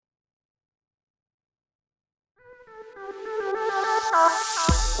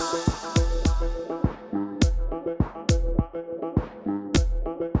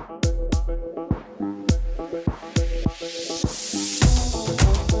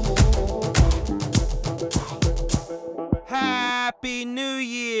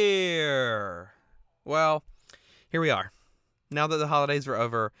Well, here we are. Now that the holidays are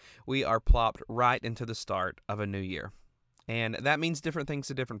over, we are plopped right into the start of a new year. And that means different things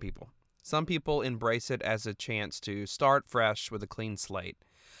to different people. Some people embrace it as a chance to start fresh with a clean slate.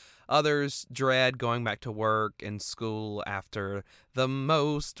 Others dread going back to work and school after the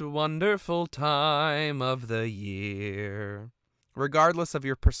most wonderful time of the year. Regardless of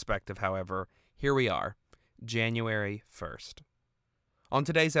your perspective, however, here we are, January 1st. On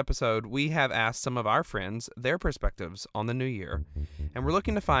today's episode, we have asked some of our friends their perspectives on the new year, and we're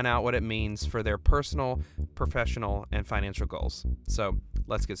looking to find out what it means for their personal, professional, and financial goals. So,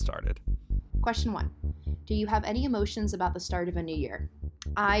 let's get started. Question 1. Do you have any emotions about the start of a new year?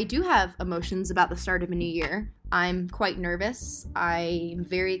 I do have emotions about the start of a new year. I'm quite nervous. I'm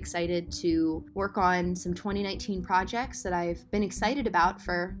very excited to work on some 2019 projects that I've been excited about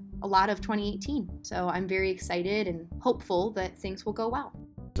for a lot of 2018. So I'm very excited and hopeful that things will go well.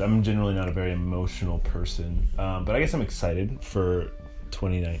 I'm generally not a very emotional person, but I guess I'm excited for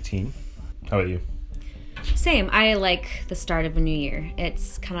 2019. How about you? Same. I like the start of a new year.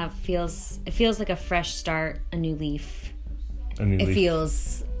 It's kind of feels like a fresh start, a new leaf. It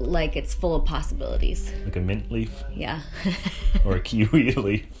feels like it's full of possibilities. Like a mint leaf? Yeah. Or a kiwi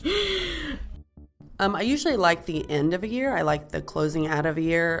leaf? I usually like the end of a year. I like the closing out of a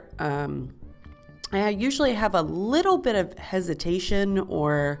year. I usually have a little bit of hesitation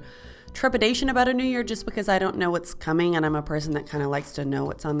or trepidation about a new year just because I don't know what's coming, and I'm a person that kind of likes to know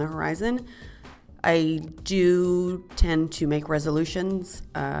what's on the horizon. I do tend to make resolutions,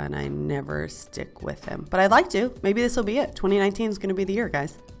 and I never stick with them. But I'd like to. Maybe this will be it. 2019 is going to be the year,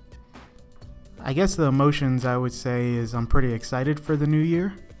 guys. I guess the emotions I would say is I'm pretty excited for the new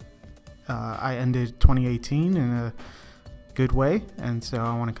year. I ended 2018 in a good way, and so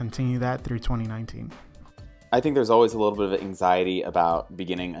I want to continue that through 2019. I think there's always a little bit of anxiety about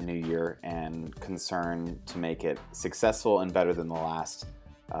beginning a new year and concern to make it successful and better than the last.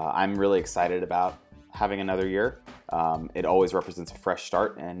 I'm really excited about having another year. It always represents a fresh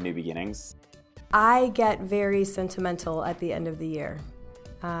start and new beginnings. I get very sentimental at the end of the year.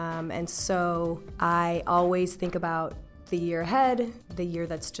 And so I always think about the year ahead, the year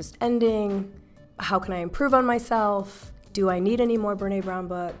that's just ending. How can I improve on myself? Do I need any more Brené Brown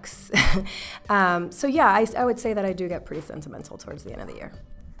books? So yeah, I would say that I do get pretty sentimental towards the end of the year.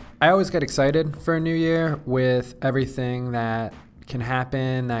 I always get excited for a new year with everything that can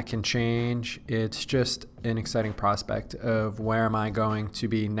happen, that can change. It's just an exciting prospect of where am I going to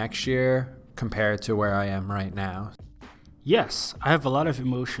be next year compared to where I am right now. Yes, I have a lot of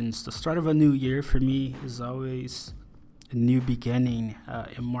emotions. The start of a new year for me is always a new beginning.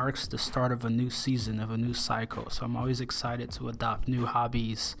 It marks the start of a new season, of a new cycle. So I'm always excited to adopt new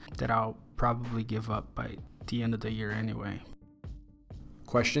hobbies that I'll probably give up by the end of the year anyway.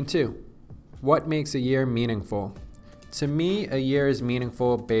 Question 2. What makes a year meaningful? To me, a year is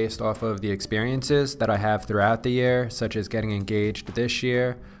meaningful based off of the experiences that I have throughout the year, such as getting engaged this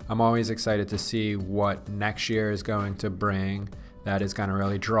year. I'm always excited to see what next year is going to bring. That is going to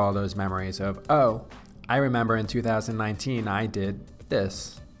really draw those memories of, oh, I remember in 2019 I did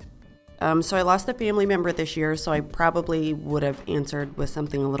this. So I lost a family member this year, so I probably would have answered with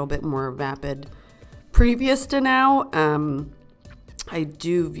something a little bit more vapid previous to now. I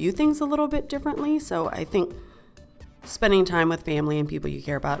do view things a little bit differently, so I think spending time with family and people you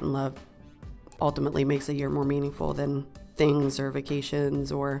care about and love ultimately makes a year more meaningful than things or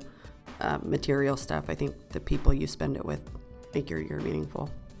vacations or material stuff. I think the people you spend it with make your year meaningful.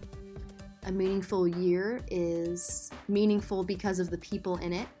 A meaningful year is meaningful because of the people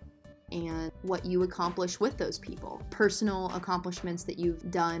in it and what you accomplish with those people. Personal accomplishments that you've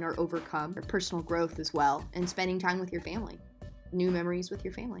done or overcome, or personal growth as well, and spending time with your family. New memories with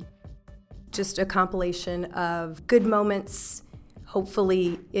your family. Just a compilation of good moments,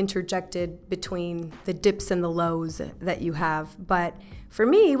 hopefully interjected between the dips and the lows that you have. But for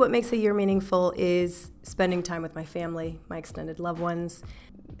me, what makes a year meaningful is spending time with my family, my extended loved ones.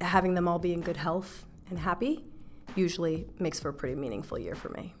 Having them all be in good health and happy usually makes for a pretty meaningful year for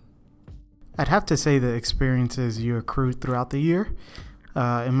me. I'd have to say the experiences you accrued throughout the year.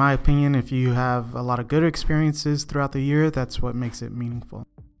 In my opinion, if you have a lot of good experiences throughout the year, that's what makes it meaningful.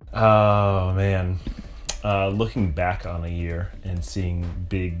 Oh, man. Looking back on a year and seeing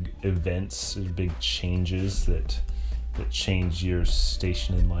big events, big changes that change your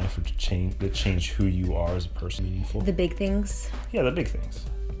station in life or that change who you are as a person meaningful. The big things? Yeah, the big things.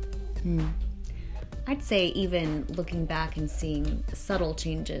 I'd say even looking back and seeing subtle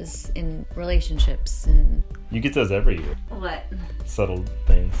changes in relationships and... You get those every year. What? Subtle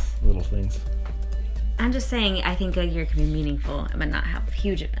things, little things. I'm just saying I think a year can be meaningful but not have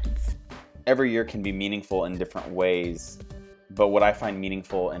huge events. every year can be meaningful in different ways, but what I find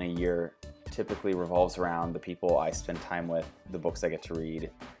meaningful in a year typically revolves around the people I spend time with, the books I get to read,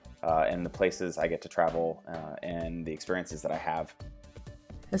 and the places I get to travel, and the experiences that I have.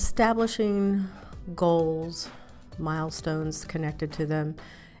 Establishing goals, milestones connected to them,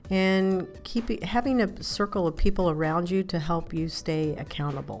 and having a circle of people around you to help you stay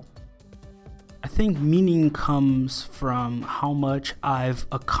accountable. I think meaning comes from how much I've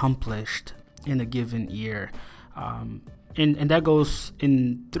accomplished in a given year. And that goes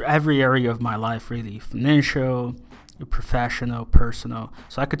in every area of my life, really. Financial, professional, personal.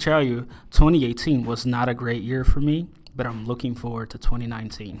 So I could tell you 2018 was not a great year for me, but I'm looking forward to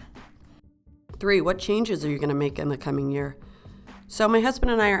 2019. 3, what changes are you going to make in the coming year? So my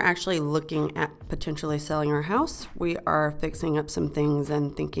husband and I are actually looking at potentially selling our house. We are fixing up some things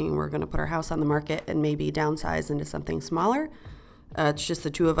and thinking we're going to put our house on the market and maybe downsize into something smaller. It's just the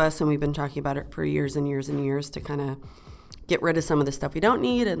two of us, and we've been talking about it for years and years and years to kind of get rid of some of the stuff we don't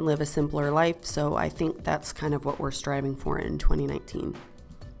need and live a simpler life. So I think that's kind of what we're striving for in 2019.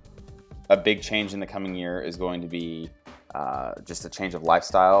 A big change in the coming year is going to be just a change of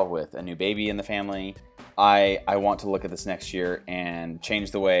lifestyle with a new baby in the family. I want to look at this next year and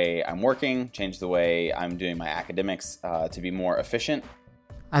change the way I'm working, change the way I'm doing my academics to be more efficient.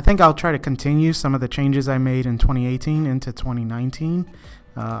 I think I'll try to continue some of the changes I made in 2018 into 2019.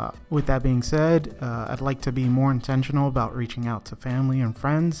 With that being said, I'd like to be more intentional about reaching out to family and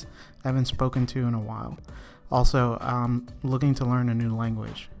friends I haven't spoken to in a while. Also, I'm looking to learn a new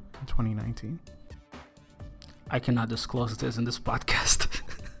language in 2019. I cannot disclose this in this podcast.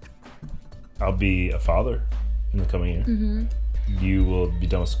 I'll be a father in the coming year. Mm-hmm. You will be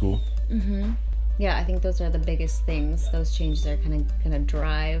done with school. Mm-hmm. Yeah, I think those are the biggest things. Those changes are kind of going to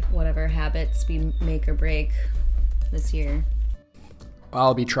drive whatever habits we make or break this year.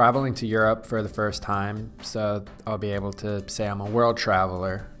 I'll be traveling to Europe for the first time, so I'll be able to say I'm a world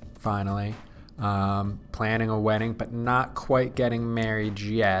traveler, finally. Planning a wedding, but not quite getting married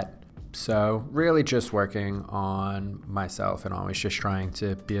yet. So really just working on myself and always just trying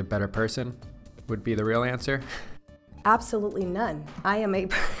to be a better person would be the real answer. Absolutely none. I am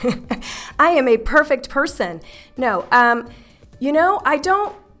a perfect person. No, I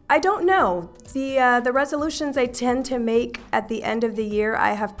don't know. The resolutions I tend to make at the end of the year,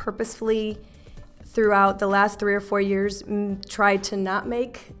 I have purposefully, throughout the last 3 or 4 years, tried to not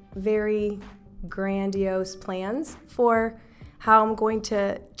make very grandiose plans for how I'm going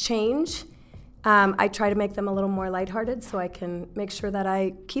to change. I try to make them a little more lighthearted so I can make sure that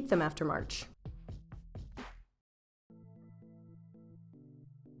I keep them after March.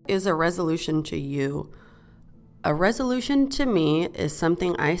 Is a resolution to you? A resolution to me is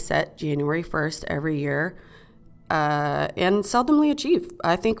something I set January 1st every year and seldomly achieve.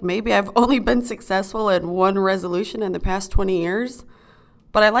 I think maybe I've only been successful in one resolution in the past 20 years,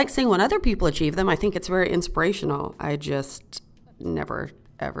 but I like seeing when other people achieve them. I think it's very inspirational. I just never,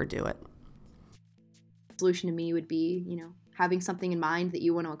 ever do it. Solution to me would be, having something in mind that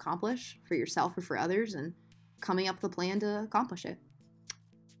you want to accomplish for yourself or for others and coming up with a plan to accomplish it.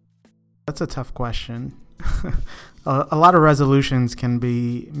 That's a tough question. A lot of resolutions can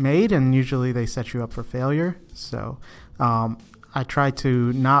be made, and usually they set you up for failure. So I try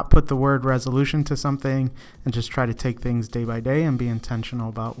to not put the word resolution to something and just try to take things day by day and be intentional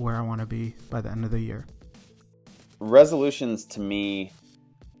about where I want to be by the end of the year. Resolutions to me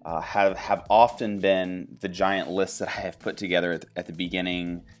have often been the giant lists that I have put together at the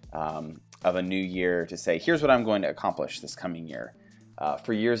beginning of a new year to say, here's what I'm going to accomplish this coming year.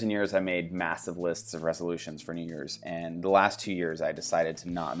 For years and years, I made massive lists of resolutions for New Year's, and the last 2 years, I decided to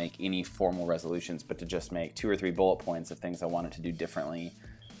not make any formal resolutions, but to just make 2 or 3 bullet points of things I wanted to do differently,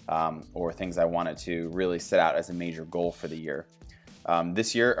 or things I wanted to really set out as a major goal for the year.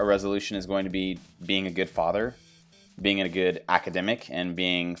 This year, a resolution is going to be being a good father, being a good academic, and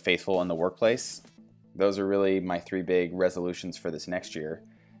being faithful in the workplace. Those are really my 3 big resolutions for this next year,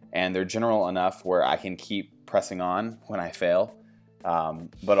 and they're general enough where I can keep pressing on when I fail.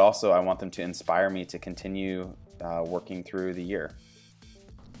 But also I want them to inspire me to continue working through the year.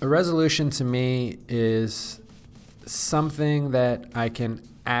 A resolution to me is something that I can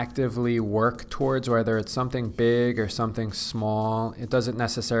actively work towards, whether it's something big or something small. It doesn't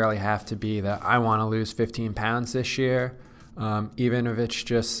necessarily have to be that I want to lose 15 pounds this year, even if it's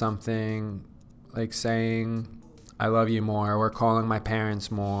just something like saying I love you more, or calling my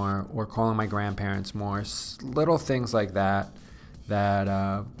parents more, or calling my grandparents more, little things like that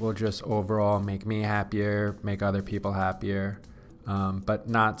will just overall make me happier, make other people happier, but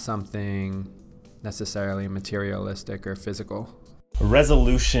not something necessarily materialistic or physical. A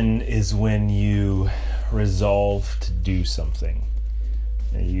resolution is when you resolve to do something.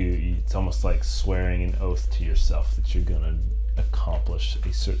 It's almost like swearing an oath to yourself that you're going to accomplish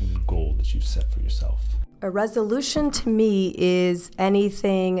a certain goal that you've set for yourself. A resolution to me is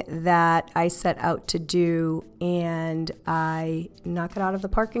anything that I set out to do and I knock it out of the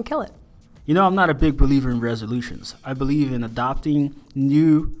park and kill it. You know, I'm not a big believer in resolutions. I believe in adopting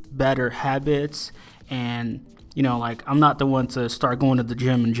new, better habits. And, you know, like, I'm not the one to start going to the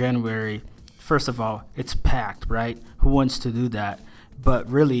gym in January. First of all, it's packed, right? Who wants to do that?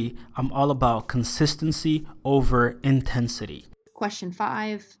 But really, I'm all about consistency over intensity. Question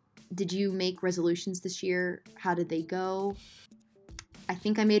 5. Did you make resolutions this year? How did they go? I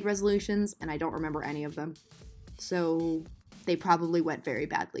think I made resolutions and I don't remember any of them. So they probably went very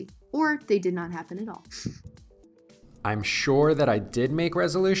badly, or they did not happen at all. I'm sure that I did make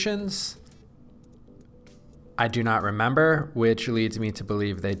resolutions. I do not remember, which leads me to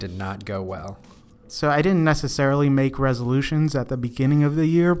believe they did not go well. So I didn't necessarily make resolutions at the beginning of the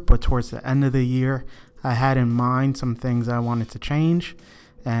year, but towards the end of the year, I had in mind some things I wanted to change,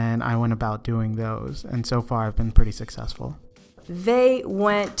 and I went about doing those. And so far, I've been pretty successful. They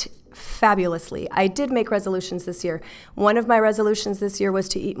went fabulously. I did make resolutions this year. One of my resolutions this year was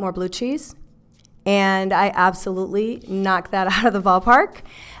to eat more blue cheese, and I absolutely knocked that out of the ballpark.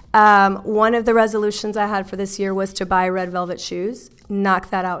 One of the resolutions I had for this year was to buy red velvet shoes, knock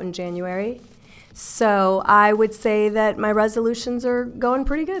that out in January. So I would say that my resolutions are going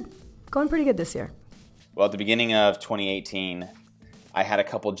pretty good this year. Well, at the beginning of 2018, I had a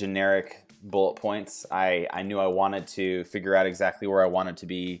couple generic bullet points. I knew I wanted to figure out exactly where I wanted to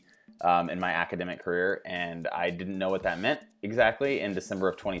be in my academic career, and I didn't know what that meant exactly in December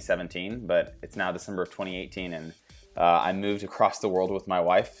of 2017, but it's now December of 2018, and I moved across the world with my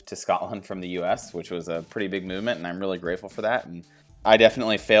wife to Scotland from the US, which was a pretty big movement, and I'm really grateful for that. And I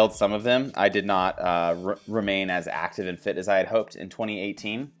definitely failed some of them. I did not remain as active and fit as I had hoped in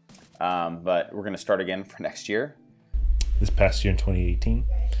 2018, but we're going to start again for next year. This past year in 2018,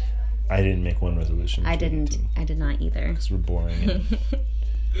 I didn't make one resolution. I did not either. Because we're boring and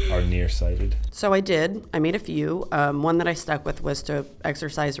are nearsighted. So I did. I made a few. One that I stuck with was to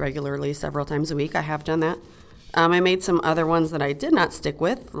exercise regularly several times a week. I have done that. I made some other ones that I did not stick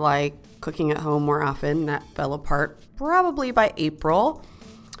with, like cooking at home more often. That fell apart probably by April.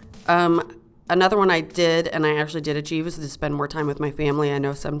 Another one I did, and I actually did achieve, was to spend more time with my family. I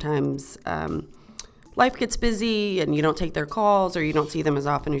know sometimes life gets busy and you don't take their calls or you don't see them as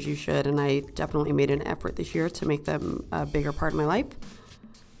often as you should, and I definitely made an effort this year to make them a bigger part of my life.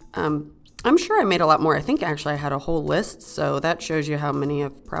 I'm sure I made a lot more. I think actually I had a whole list, so that shows you how many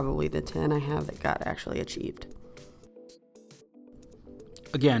of probably the 10 I have that got actually achieved.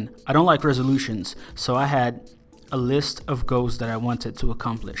 Again, I don't like resolutions, so I had a list of goals that I wanted to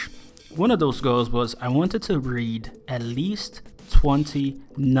accomplish. One of those goals was I wanted to read at least 20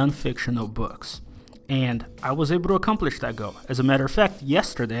 non-fictional books, and I was able to accomplish that goal. As a matter of fact,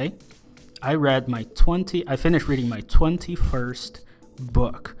 yesterday, I finished reading my 21st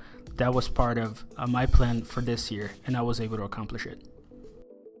book. That was part of my plan for this year, and I was able to accomplish it.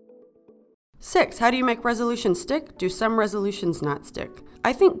 6, how do you make resolutions stick? Do some resolutions not stick?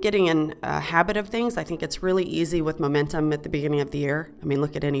 I think getting in a habit of things, I think it's really easy with momentum at the beginning of the year. I mean,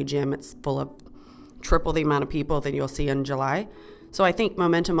 look at any gym, it's full of triple the amount of people that you'll see in July. So I think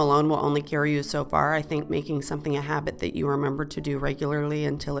momentum alone will only carry you so far. I think making something a habit that you remember to do regularly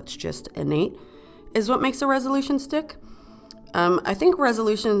until it's just innate is what makes a resolution stick. I think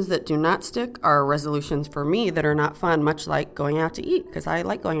resolutions that do not stick are resolutions for me that are not fun, much like going out to eat, because I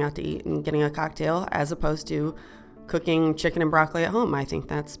like going out to eat and getting a cocktail as opposed to cooking chicken and broccoli at home. I think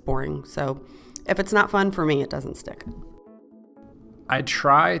that's boring. So if it's not fun for me, it doesn't stick. I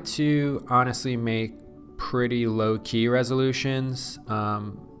try to honestly make pretty low-key resolutions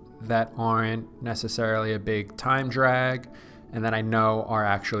that aren't necessarily a big time drag and that I know are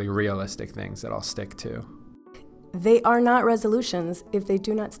actually realistic things that I'll stick to. They are not resolutions if they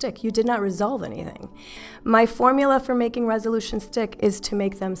do not stick. You did not resolve anything. My formula for making resolutions stick is to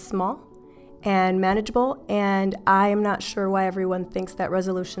make them small and manageable, and I am not sure why everyone thinks that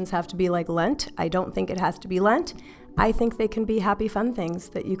resolutions have to be like Lent. I don't think it has to be Lent. I think they can be happy, fun things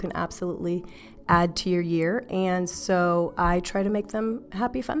that you can absolutely add to your year, and so I try to make them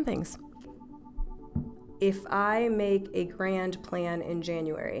happy, fun things. If I make a grand plan in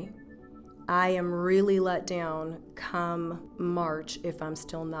January, I am really let down come March if I'm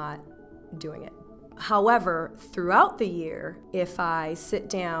still not doing it. However, throughout the year, if I sit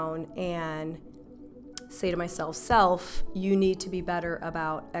down and say to myself, you need to be better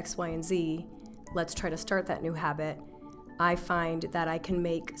about X, Y, and Z, let's try to start that new habit, I find that I can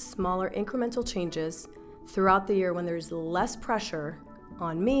make smaller incremental changes throughout the year when there's less pressure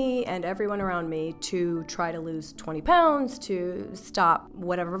on me and everyone around me to try to lose 20 pounds, to stop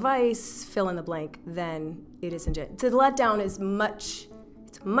whatever vice, fill in the blank, than it is in January. The letdown is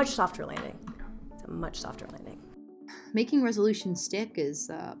it's a much softer landing. It's a much softer landing. Making resolutions stick is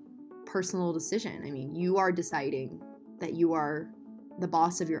a personal decision. I mean, you are deciding that you are the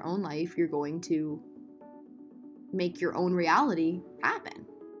boss of your own life. You're going to make your own reality happen.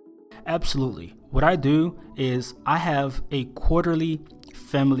 Absolutely. What I do is I have a quarterly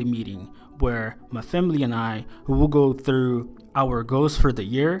family meeting where my family and I will go through our goals for the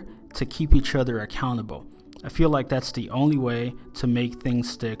year to keep each other accountable. I feel like that's the only way to make things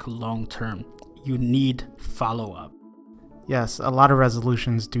stick long term. You need follow-up. Yes, a lot of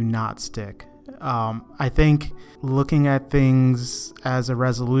resolutions do not stick. I think looking at things as a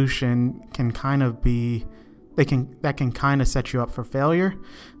resolution can kind of be that can kind of set you up for failure.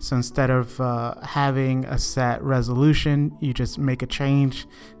 So instead of having a set resolution, you just make a change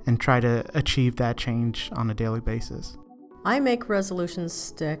and try to achieve that change on a daily basis. I make resolutions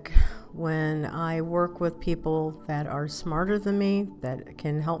stick when I work with people that are smarter than me, that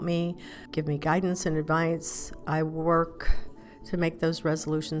can help me, give me guidance and advice. I work to make those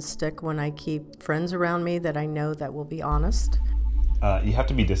resolutions stick when I keep friends around me that I know that will be honest. You have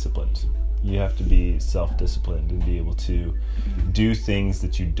to be disciplined. You have to be self-disciplined and be able to do things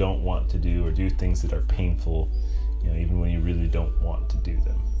that you don't want to do or do things that are painful, even when you really don't want to do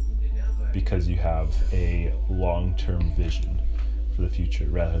them, because you have a long-term vision for the future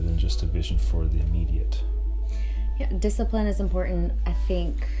rather than just a vision for the immediate. Yeah, discipline is important. I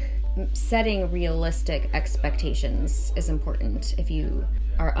think setting realistic expectations is important. If you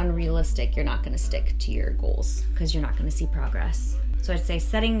are unrealistic, you're not going to stick to your goals because you're not going to see progress. So I'd say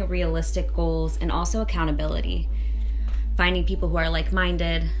setting realistic goals and also accountability. Finding people who are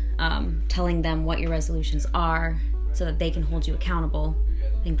like-minded, telling them what your resolutions are so that they can hold you accountable.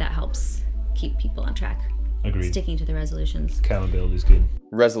 I think that helps keep people on track. Agreed. Sticking to the resolutions. Accountability is good.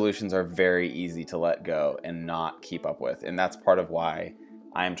 Resolutions are very easy to let go and not keep up with. And that's part of why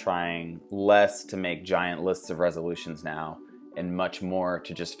I'm trying less to make giant lists of resolutions now and much more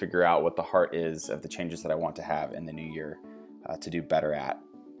to just figure out what the heart is of the changes that I want to have in the new year. To do better at.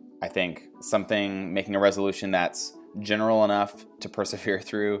 I think making a resolution that's general enough to persevere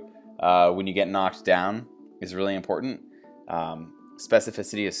through when you get knocked down is really important.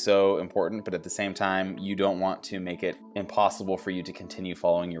 Specificity is so important, but at the same time, you don't want to make it impossible for you to continue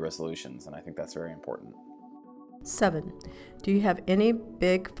following your resolutions, and I think that's very important. 7, do you have any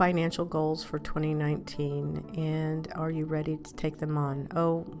big financial goals for 2019, and are you ready to take them on?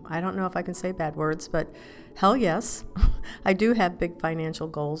 Oh, I don't know if I can say bad words, but hell yes. I do have big financial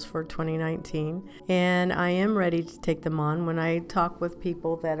goals for 2019, and I am ready to take them on. When I talk with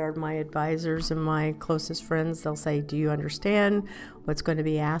people that are my advisors and my closest friends, they'll say, do you understand what's going to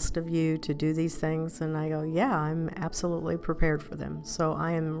be asked of you to do these things? And I go, yeah, I'm absolutely prepared for them. So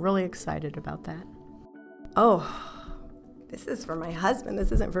I am really excited about that. Oh, this is for my husband.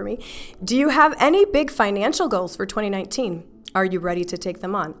 This isn't for me. Do you have any big financial goals for 2019? Are you ready to take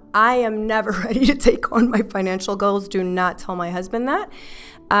them on? I am never ready to take on my financial goals. Do not tell my husband that.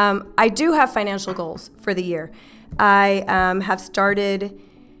 I do have financial goals for the year. I have started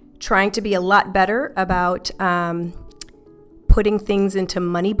trying to be a lot better about putting things into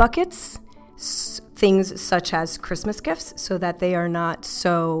money buckets, things such as Christmas gifts, so that they are not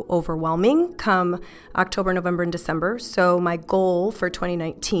so overwhelming come October, November, and December. So my goal for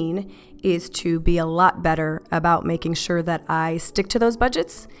 2019 is to be a lot better about making sure that I stick to those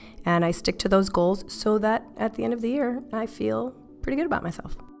budgets and I stick to those goals so that at the end of the year, I feel pretty good about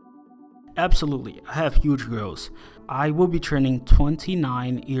myself. Absolutely. I have huge goals. I will be turning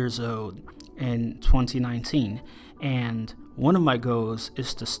 29 years old in 2019, and one of my goals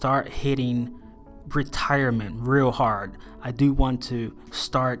is to start hitting retirement real hard. I do want to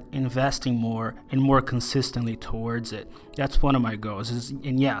start investing more and more consistently towards it. That's one of my goals.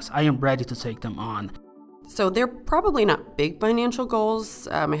 And yes, I am ready to take them on. So they're probably not big financial goals.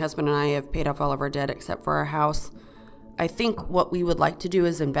 My husband and I have paid off all of our debt except for our house. I think what we would like to do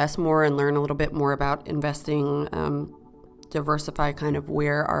is invest more and learn a little bit more about investing, diversify kind of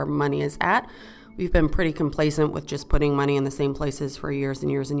where our money is at. We've been pretty complacent with just putting money in the same places for years and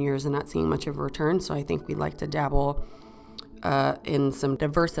years and years and not seeing much of a return. So I think we'd like to dabble in some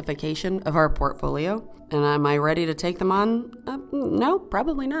diversification of our portfolio. And am I ready to take them on? No,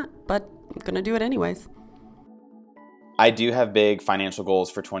 probably not, but I'm going to do it anyways. I do have big financial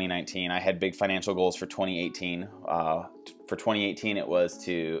goals for 2019. I had big financial goals for 2018. For 2018, it was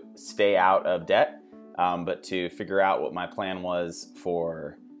to stay out of debt but to figure out what my plan was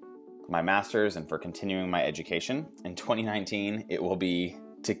for my master's and for continuing my education. In 2019, it will be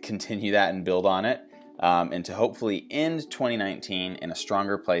to continue that and build on it, and to hopefully end 2019 in a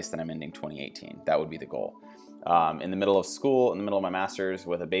stronger place than I'm ending 2018. That would be the goal. In the middle of school, in the middle of my master's,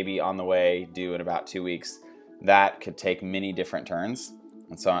 with a baby on the way, due in about 2 weeks, that could take many different turns.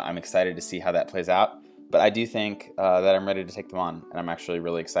 And so I'm excited to see how that plays out. But I do think that I'm ready to take them on, and I'm actually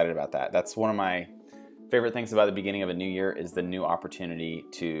really excited about that. That's one of my favorite things about the beginning of a new year, is the new opportunity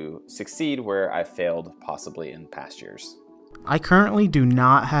to succeed where I failed possibly in past years. I currently do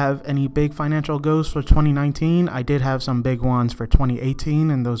not have any big financial goals for 2019. I did have some big ones for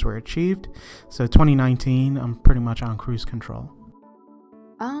 2018, and those were achieved. So 2019, I'm pretty much on cruise control.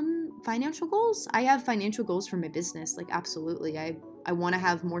 Financial goals? I have financial goals for my business. Like, absolutely. I want to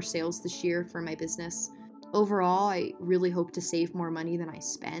have more sales this year for my business. Overall, I really hope to save more money than I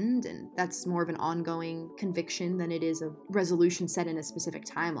spend, and that's more of an ongoing conviction than it is a resolution set in a specific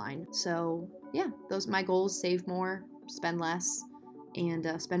timeline. So, yeah, those are my goals: save more, spend less,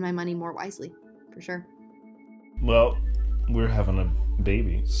 and spend my money more wisely, for sure. Well, we're having a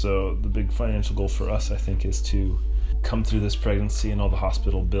baby, so the big financial goal for us, I think, is to come through this pregnancy and all the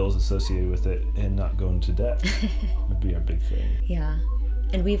hospital bills associated with it and not go into debt. Would be our big thing. Yeah.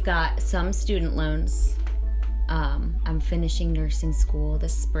 And we've got some student loans. I'm finishing nursing school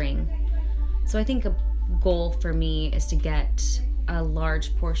this spring. So I think a goal for me is to get a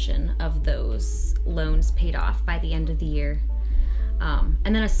large portion of those loans paid off by the end of the year.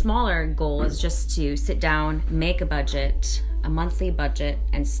 And then a smaller goal is just to sit down, make a budget, a monthly budget,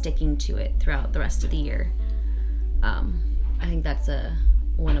 and sticking to it throughout the rest of the year. I think that's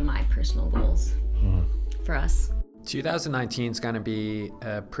one of my personal goals for us. 2019 is going to be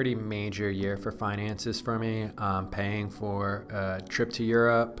a pretty major year for finances for me. Paying for a trip to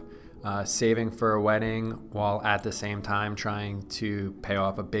Europe, saving for a wedding, while at the same time trying to pay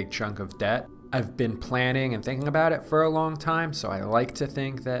off a big chunk of debt. I've been planning and thinking about it for a long time, so I like to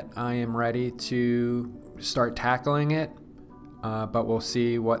think that I am ready to start tackling it, but we'll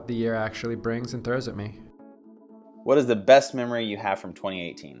see what the year actually brings and throws at me. What is the best memory you have from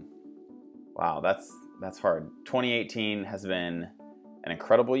 2018? Wow, that's hard. 2018 has been an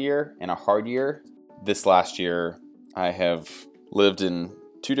incredible year and a hard year. This last year, I have lived in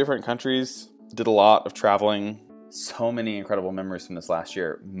 2 different countries, did a lot of traveling. So many incredible memories from this last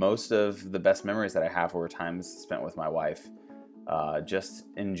year. Most of the best memories that I have were times spent with my wife, just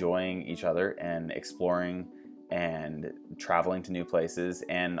enjoying each other and exploring and traveling to new places,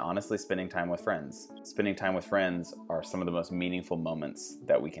 and honestly spending time with friends. Spending time with friends are some of the most meaningful moments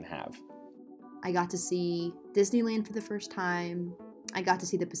that we can have. I got to see Disneyland for the first time. I got to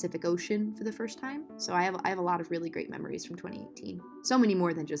see the Pacific Ocean for the first time. So I have a lot of really great memories from 2018. So many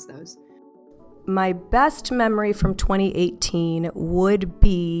more than just those. My best memory from 2018 would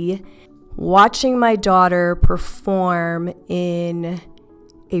be watching my daughter perform in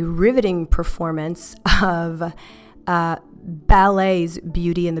a riveting performance of ballet's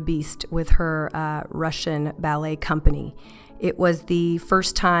Beauty and the Beast with her Russian ballet company. It was the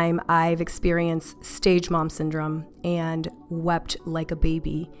first time I've experienced stage mom syndrome and wept like a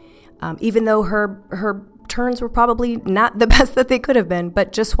baby, even though her turns were probably not the best that they could have been.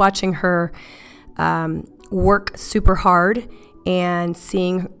 But just watching her work super hard and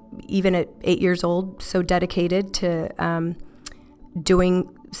seeing, even at 8 years old, so dedicated to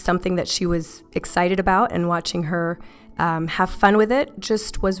doing something that she was excited about, and watching her have fun with it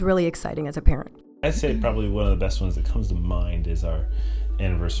just was really exciting as a parent. I'd say probably one of the best ones that comes to mind is our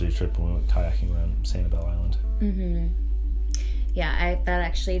anniversary trip when we went kayaking around Sanibel Island. Mm-hmm. Yeah, that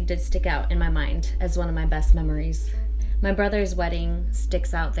actually did stick out in my mind as one of my best memories. My brother's wedding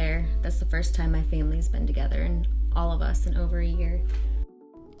sticks out there. That's the first time my family's been together, and all of us, in over a year.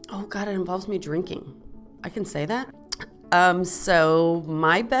 Oh God, it involves me drinking. I can say that. So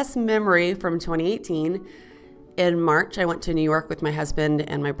my best memory from 2018, in March, I went to New York with my husband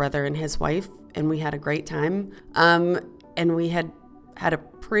and my brother and his wife, and we had a great time. And we had a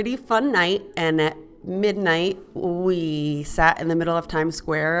pretty fun night, and at midnight, we sat in the middle of Times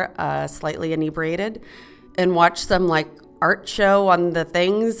Square, slightly inebriated, and watched some art show on the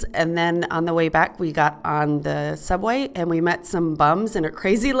things. And then on the way back, we got on the subway and we met some bums and a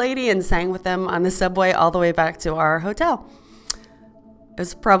crazy lady and sang with them on the subway all the way back to our hotel. It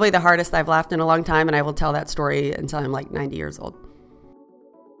was probably the hardest I've laughed in a long time, and I will tell that story until I'm 90 years old.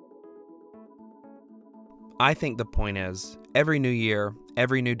 I think the point is, every new year,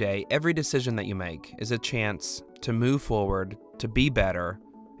 every new day, every decision that you make is a chance to move forward, to be better,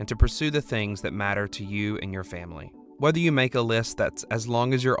 and to pursue the things that matter to you and your family. Whether you make a list that's as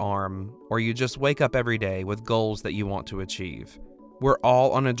long as your arm, or you just wake up every day with goals that you want to achieve, we're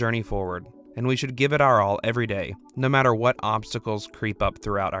all on a journey forward, and we should give it our all every day, no matter what obstacles creep up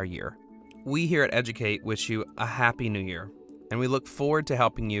throughout our year. We here at Educate wish you a happy new year, and we look forward to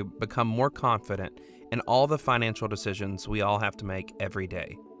helping you become more confident in all the financial decisions we all have to make every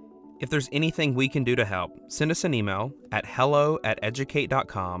day. If there's anything we can do to help, send us an email at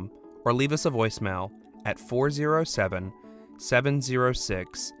hello@educate.com or leave us a voicemail at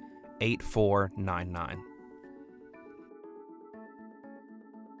 407-706-8499.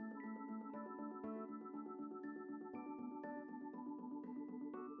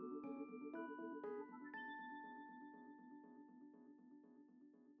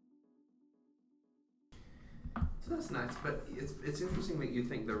 That's nice, but it's interesting that you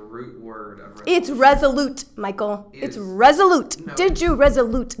think the root word of It's resolute, Michael. It's resolute. No, Did you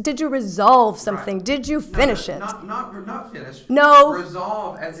resolute? Did you resolve something? Right. Did you finish it? Not finish. No.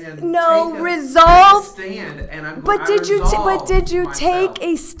 Resolve as in No, take resolve. a stand, and I'm But going did you take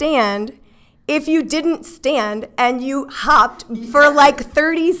a stand if you didn't stand and you hopped for like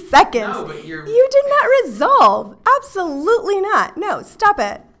 30 seconds? No, but you did not resolve. Absolutely not. No, stop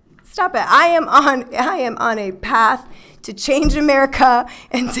it. Stop it. I am on a path to change America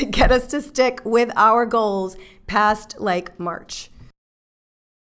and to get us to stick with our goals past like March.